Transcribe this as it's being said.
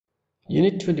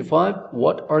Unit 25.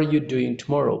 What are you doing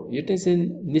tomorrow? ертең сен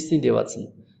не істейін деп жатсың?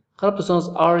 Қарап тұрсаңыз,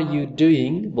 are you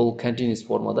doing бұл continuous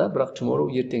формада, бірақ tomorrow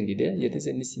ертең дейді. Ертең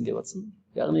сен не істейін деп жатсың?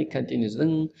 Яғни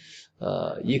continuous'дің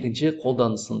екінші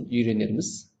қолданысын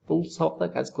үйренерміз. Бұл сабақта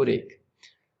қазір көрейік.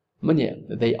 Міне,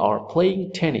 they are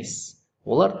playing tennis.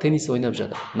 Олар теннис ойнап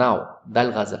жатыр. Now,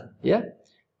 дәл қазір. Yeah?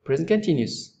 Present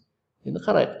continuous. Енді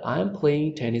қарайық. I am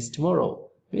playing tennis tomorrow.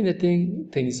 Мен ертең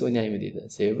теннис ойнаймын дейді.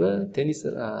 Себебі теннис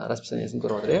расписаниясын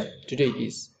көріп отыр, иә? Today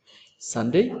is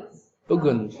Sunday.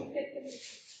 Бүгін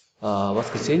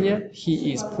воскресенье.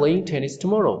 He is playing tennis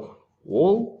tomorrow.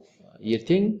 Ол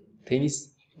ертең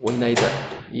теннис ойнайды.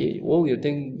 Ол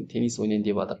ертең теннис ойнайын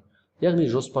деп жатыр. Яғни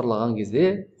жоспарлаған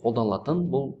кезде қолданылатын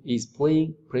бұл is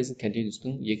playing present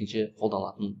continuous-тың екінші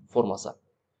қолданылатын формасы.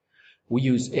 We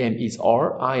use am is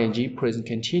are ing present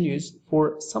continuous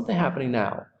for something happening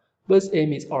now. Біз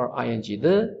am is are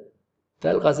ing-ді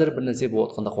дәл қазір бір нәрсе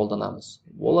болып жатқанда қолданамыз.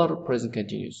 Олар present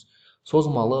continuous.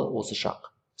 Созылмалы осы шақ.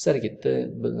 Іс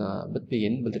әрекетті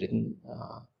бітпегенін білдіретін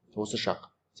осы шақ.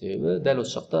 Себебі дәл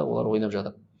осы шақта олар ойнап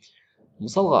жатыр.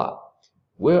 Мысалға,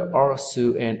 where are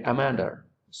Sue and Amanda?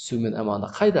 Sue мен Amanda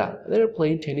қайда? They're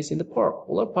playing tennis in the park.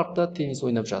 Олар паркта теннис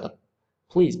ойнап жатыр.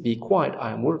 Please be quiet,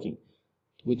 I am working.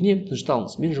 Өтінемін,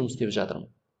 тынышталыңыз, мен жұмыс істеп жатырмын.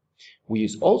 We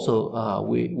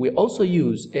also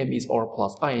use am is are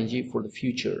plus ing for the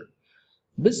future.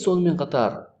 Біз сонымен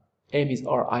қатар am is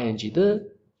are ing-ді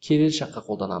келесі шаққа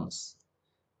қолданамыз.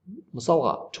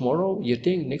 Мысалға, tomorrow,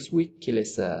 ертең, next week,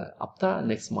 келесі апта,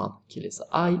 next month, келесі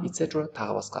ай, etc.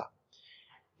 тағы басқа.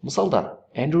 Мысалдар,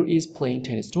 Andrew is playing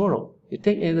tennis tomorrow.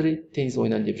 Ертең Andrew теннис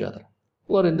ойнайын деп жатыр.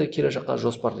 Олар енді келесі жаққа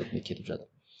жоспар ретінде кетіп жатыр.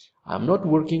 I'm not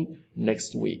working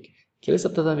next week. Келесі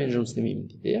аптада мен жұмыс істемеймін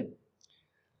дейді.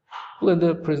 Бұл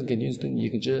енді present continuous-тың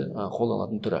екінші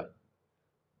қолданылатын түрі.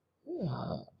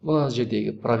 Мына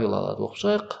жердегі правилаларды оқып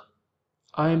шығайық.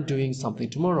 I am doing something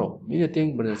tomorrow. Мен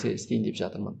ертең бір нәрсе істейін деп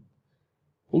жатырмын.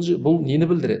 Бұл нені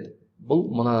білдіреді? Бұл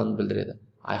мынаны білдіреді.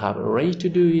 I have arranged to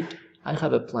do it. I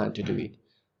have a plan to do it.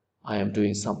 I am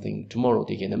doing something tomorrow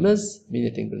дегеніміз, мен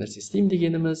ертең бір нәрсе істеймін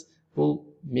дегеніміз, бұл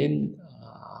мен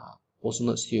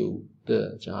осыны істеуді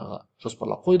жаңағы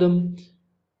жоспарлап қойдым.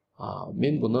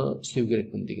 Мен бұны істеу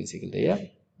керекпін деген секілді, иә?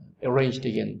 Arrange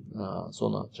деген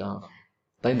соны жаңағы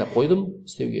дайындап қойдым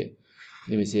істеуге.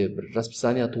 Немесе бір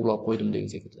расписание туралап қойдым деген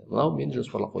секілді. Мынау мен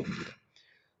жоспарлап қойдым дейді.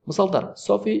 Мысалдар,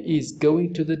 Sophie is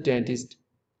going to the dentist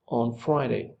on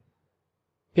Friday.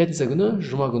 Пятница күні,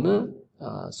 жұма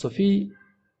күні Софи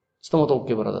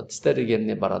стоматологке барады, тіс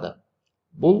дәрігеріне барады.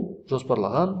 Бұл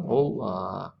жоспарлаған, ол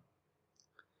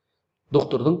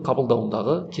доктордың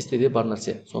қабылдауындағы кестеде бар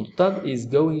нәрсе. Сондықтан is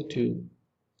going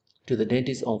to the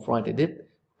dentist on Friday деп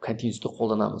continuous-ті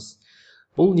қолданамыз.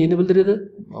 Бұл нені білдіреді?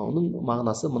 Оның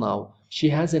мағынасы мынау. She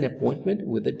has an appointment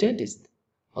with the dentist.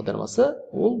 Аудармасы,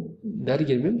 ол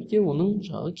дәрігермен бірге оның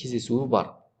жаңағы кездесуі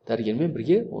бар. Дәрігермен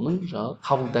бірге оның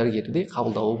жаңағы дәрігерде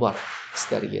қабылдауы бар. Тіс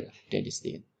дәрігері, dentist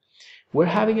деген. We're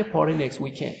having a party next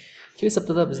weekend. Келесі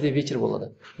аптада бізде вечер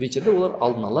болады. Вечерде олар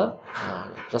алдын ала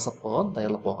жасап қойған,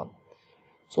 даярлап қойған.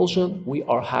 Сол үшін we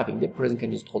are having деп present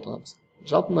continuous-ті қолданамыз.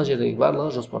 Жалпы мына жердегі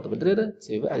барлығы жоспарды білдіреді.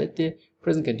 Себебі әдетте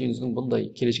present continuous-ның бұндай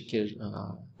келешекке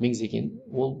меңзеген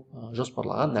ол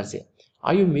жоспарлаған нәрсе.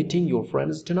 Are you meeting your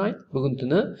friends tonight? Бүгін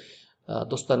түні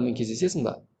достарыңмен кездесесің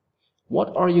ба?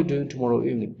 What are you doing tomorrow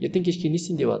evening? Ертең кешке не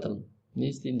істейін деп жатырсың? Не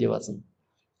істейін деп жатсың?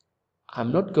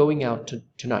 I'm not going out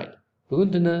tonight.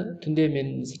 Бүгін түнде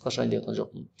мен сыртқа шығайын деп жатқан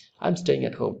жоқпын. I'm staying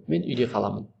at home. Мен үйде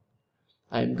қаламын.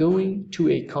 I'm going to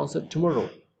a concert tomorrow.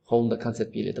 Қолымда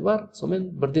концерт билеті бар.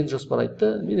 Сонымен бірден жоспар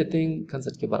айтты, мен ертең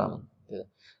концертке барамын деді.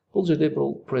 Бұл жерде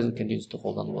бұл present continuous-ті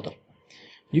қолданып отыр.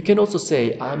 You can also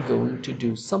say I'm going to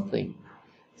do something.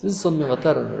 Сіз сонымен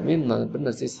қатар мен бір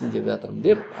нәрсе істейін деп жатырмын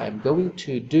деп I'm going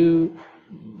to do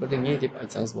бірдеңе деп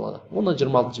айтсаңыз болады. Оны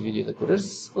 26-шы видеода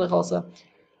көрерсіз, құдай қаласа.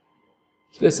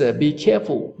 Келесі, be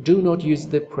careful. Do not use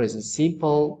the present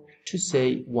simple to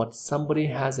say what somebody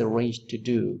has arranged to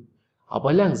do.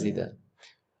 Абайлаңыз дейді.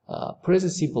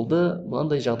 Present simple-ды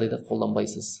мынандай жағдайда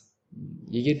қолданбайсыз.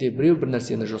 Егер де біреу бір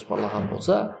нәрсені жоспарлаған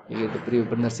болса, егер де біреу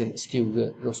бір нәрсені істеуге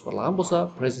жоспарлаған болса,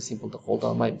 present simple-ды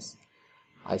қолданбаймыз.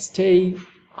 I stay,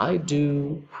 I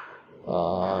do,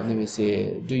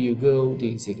 немесе do you go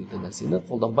деген секілді нәрсені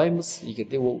қолданбаймыз, егер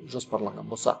де ол жоспарланған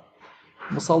болса.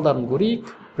 Мысалдарын көрейік,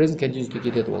 present continuous-ті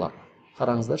кетеді олар.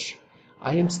 Қараңыздаршы.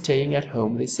 I am staying at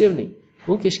home this evening.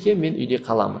 Бұл кешке мен үйде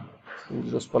қаламын.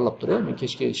 Жоспарлап тұр, мен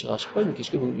кешке шыға шықпай, мен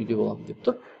кешке бүгін үйде боламын деп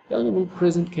тұр. Яғни бұл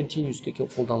present continuous-те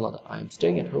қолданылады. I am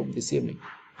staying at home this evening.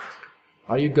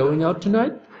 Are you going out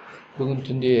tonight? Бүгін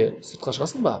түнде сыртқа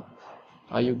шығасың ба?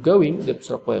 Are you going деп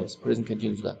сұрақ қоямыз present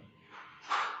continuous-да.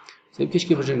 сен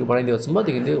кешке бір жерге барайын деп жатсың ба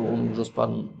дегенде оның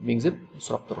жоспарын меңзеп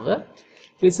сұрап тұр ғой.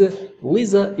 Келесі,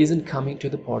 Lisa isn't coming to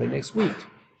the party next week.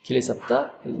 Келесі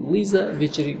апта Lisa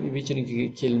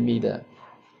вечеринкеге келмейді.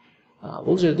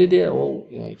 Бұл жерде де ол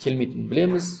келмейтінін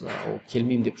білеміз, ол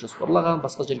келмеймін деп жоспарлаған,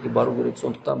 басқа жерге бару керек,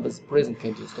 сондықтан біз present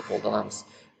continuous'ты қолданамыз.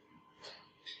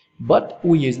 But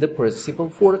we use the present simple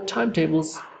for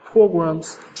timetables,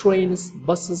 programs, trains,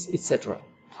 buses, etc.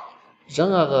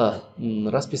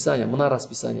 Жаңағы расписание, мына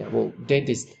расписание, ол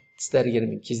dentist, тіс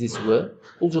дәрігермен кездесуі,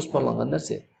 бұл жоспарланған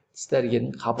нәрсе, тіс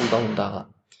дәрігердің қабылдауындағы.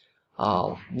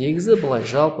 Ал негізі былай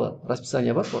жалпы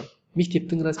расписание бар ғой,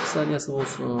 мектептің расписаниясы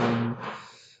болсын,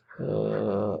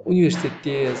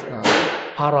 университетте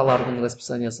паралардың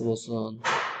расписаниясы болсын,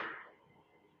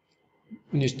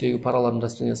 университеттегі паралардың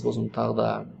расписаниясы болсын, тағы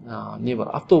да не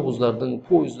бар, автобустардың,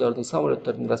 пойыздардың,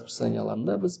 самолеттардың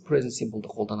расписанияларында біз present simple'ды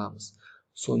қолданамыз.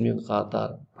 Сонымен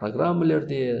қатар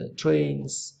программалерде,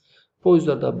 trains,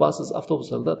 пойыздарда, buses,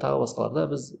 автобустарда, тағы басқаларда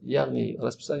біз, яғни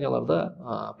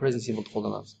расписанияларда present simple'ды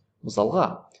қолданамыз.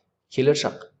 Мысалға, келер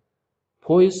шақ,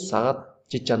 пойыз сағат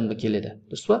 7:30-да келеді,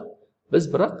 дұрыс па? Біз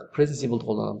бірақ present simple'ды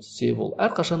қолданамыз. Себебі ол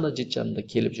әрқашанда 7:30-да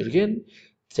келіп жүрген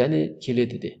және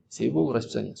келеді де. Себебі ол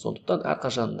расписание. Сондықтан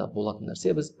әрқашанда болатын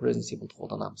нәрсе біз present simple'ды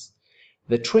қолданамыз.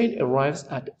 The train arrives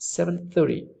at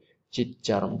 7:30.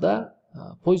 7:30-да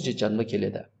пойыз 7:30-да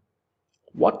келеді.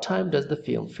 What time does the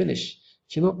film finish?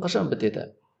 Кино қашан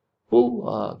бітеді?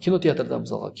 Бұл кинотеатрда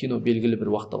мысалға кино белгілі бір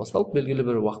уақытта басталып, белгілі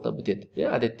бір уақытта бітеді,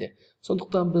 әдетте.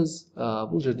 Сондықтан біз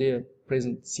бұл жерде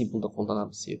present simple'ды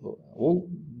қолданамыз. Себебі ол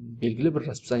белгілі бір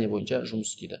расписание бойынша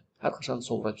жұмыс істейді. Әрқашан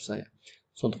сол расписание.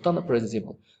 Сондықтан да present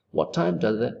simple. What time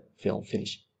does the film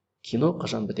finish? Кино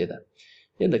қашан бітеді?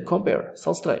 Енді compare,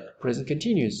 салыстырайық. Present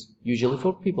continuous, usually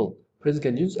for people. Present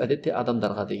continuous әдетте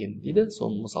адамдарға деген дейді.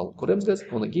 Соны мысалы көреміз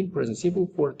қазір. Одан кейін present simple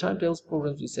for timetables,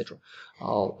 programs, etc.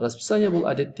 Ал расписание бұл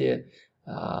әдетте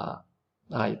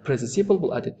present simple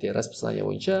бұл әдетте расписание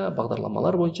бойынша,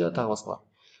 бағдарламалар бойынша, тағы басқа.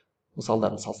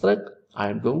 Мысалдарын салыстырайық. I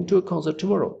am going to a concert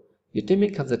tomorrow. Ертең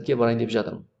мен концертке барайын деп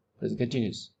жатырмын. Present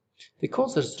continuous. The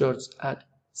concert starts at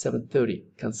 7:30.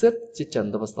 Концерт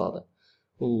 7:30-да басталады.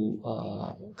 Бұл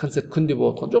концерт күнде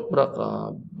болып отқан жоқ, бірақ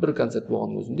бір концерт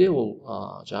болған өзінде ол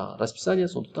жаңағы расписание,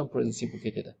 сондықтан present simple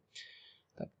кетеді.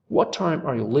 What time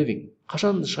are you leaving?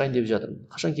 Қашан шығайын деп жатырмын?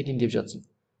 Қашан кетейін деп жатсың?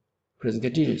 Present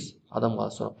continuous.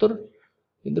 Адамға сұрап тұр.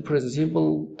 Енді present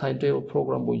simple timetable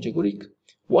программ бойынша көрейік.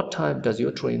 What time does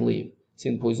your train leave?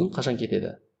 Сен пойызың қашан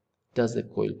кетеді? Does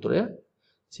деп қойылып тұр, иә?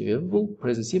 Себебі бұл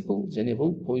present simple және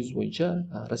бұл пойыз бойынша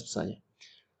расписание.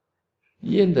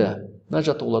 Енді мына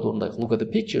жаттығуларды орындайық. Look at the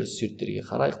pictures, суреттерге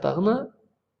қарайық тағыны.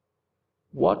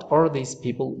 What are these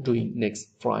people doing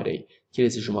next Friday?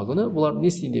 Келесі жұма күні бұлар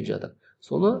не істейін деп жатыр?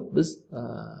 Соны біз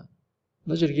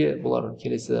мына жерге бұлар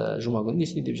келесі жұма күні не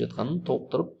істейін деп жатқанын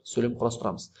толықтырып сөйлем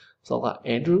құрастырамыз. Мысалға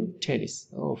Andrew tennis.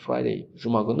 Friday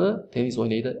жұма күні теннис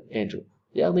ойнайды Andrew.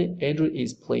 Яғни Andrew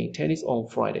is playing tennis on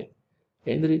Friday.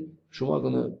 Andrew жұма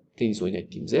күні теннис ойнайды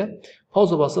дейміз, иә?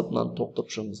 Пауза басып, мынаны тоқтырып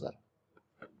шығыңыздар.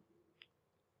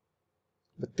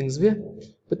 Біттіңіз бе?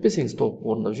 Бітпесеңіз толық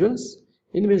орындап жүріңіз.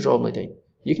 Енді мен жауабын айтайын.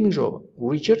 Екінің жауабы.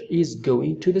 Richard is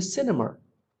going to the cinema.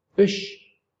 3.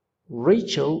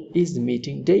 Rachel is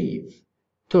meeting Dave.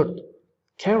 4.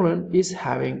 Karen is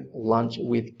having lunch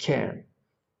with Ken.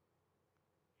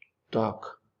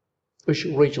 Так.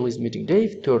 3. Rachel is meeting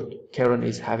Dave. 4. Karen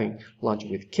is having lunch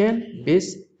with Ken. 5.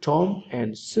 Tom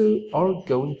and Sue are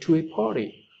going to a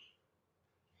party.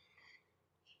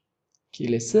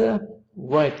 Келесі.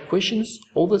 Write questions.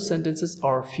 All the sentences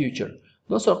are future.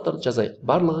 Мына сұрақтарды жазайық.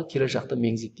 Барлығы келер жақты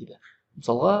меңзейді дейді.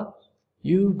 Мысалға,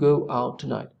 you go out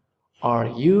tonight.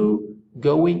 Are you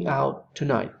going out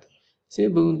tonight?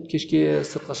 Сен бүгін кешке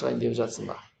сыртқа шығайын деп жатсың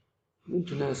ба? Бүгін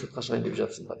түні сыртқа шығайын деп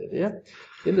жатсың ба деді, иә?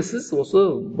 Енді сіз осы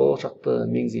болашақты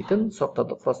меңзейтін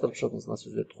сұрақтарды құрастырып шығыңыз, мына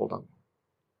сөздерді қолданып.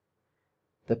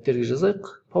 Дәптерге жазайық,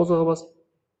 паузаға басып.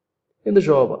 Енді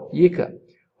жауабы. 2.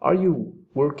 Are you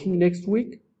working next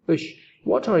week? 3.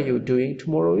 What are you doing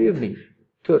tomorrow evening?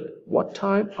 3. What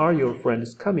time are your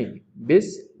friends coming? 5.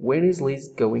 When is Liz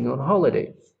going on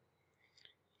holiday?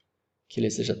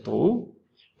 Келесі жаттығу.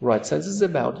 Write sentences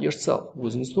about yourself.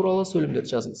 Өзіңіз туралы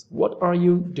сөйлемдерді жазыңыз. What are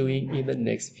you doing in the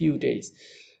next few days?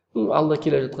 Алда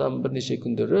келе жатқан бірнеше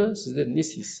күндері сіздер не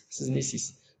істейсіз? Сіз не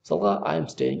істейсіз? Мысалға, I am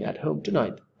staying at home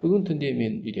tonight. Бүгін түнде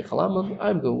мен үйде қаламын.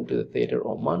 I'm going to the theater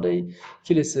on Monday.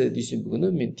 Келесі дүйсенбі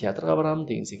күні мен театрға барамын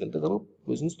деген секілді қылып,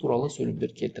 өзіңіз туралы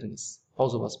сөйлемдер келтіріңіз.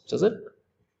 Пауза басып жазайық.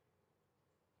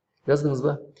 Жаздыңыз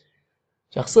ба?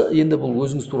 Жақсы, енді бұл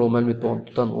өзіңіз туралы мәлімет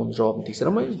болғандықтан оның жауабын тексере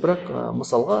алмаймыз, бірақ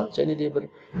мысалға және де бір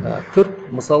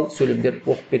 4 мысал сөйлемдер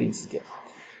оқып берейін сізге.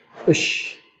 3.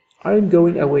 I'm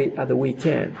going away at the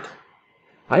weekend.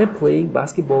 I'm playing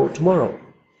basketball tomorrow.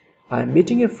 I'm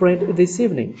meeting a friend this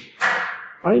evening.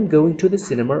 I'm going to the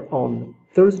cinema on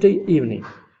Thursday evening.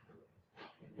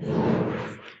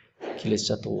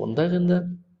 Келесі жаттығу орындайық енді.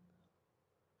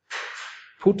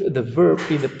 Put the verb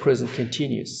in the present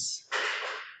continuous.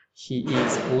 He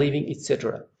is leaving,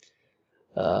 etc.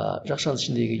 Жақшаның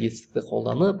ішіндегі етістікті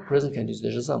қолданып, present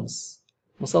continuous'да жазамыз.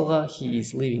 Мысалға, he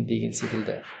is leaving деген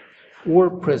секілді.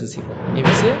 Or present simple.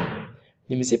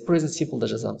 Немесе present simple'да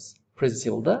жазамыз. Present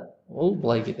simple'да ол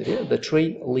былай кетеді. The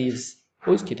train leaves.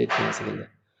 Пойыз кетеді деген секілді.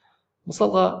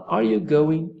 Мысалға, are you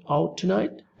going out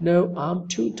tonight? No, I'm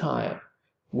too tired.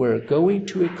 We're going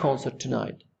to a concert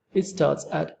tonight. It starts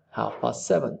at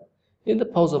 7:30. Енді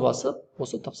пауза басып,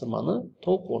 осы тапсырманы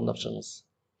толық орындап шығыңыз.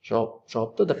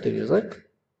 Жауапты дәптерге жазайық.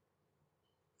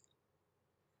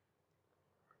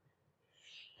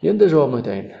 Енді жауабын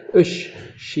айтайын. 3.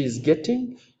 She's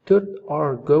getting. 4.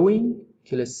 Are going.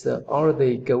 Келесі are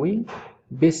they going.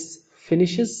 5.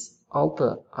 Finishes.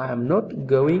 6. I am not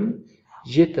going.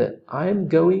 7. I am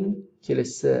going.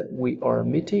 Келесі we are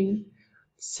meeting.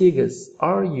 8.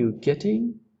 Are you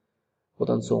getting.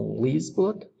 Одан соң leaves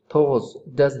болады.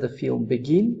 9. Does the film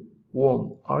begin.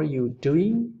 10. Are you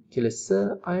doing.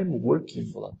 Келесі I'm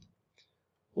working болады.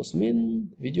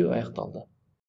 Осымен видео аяқталды.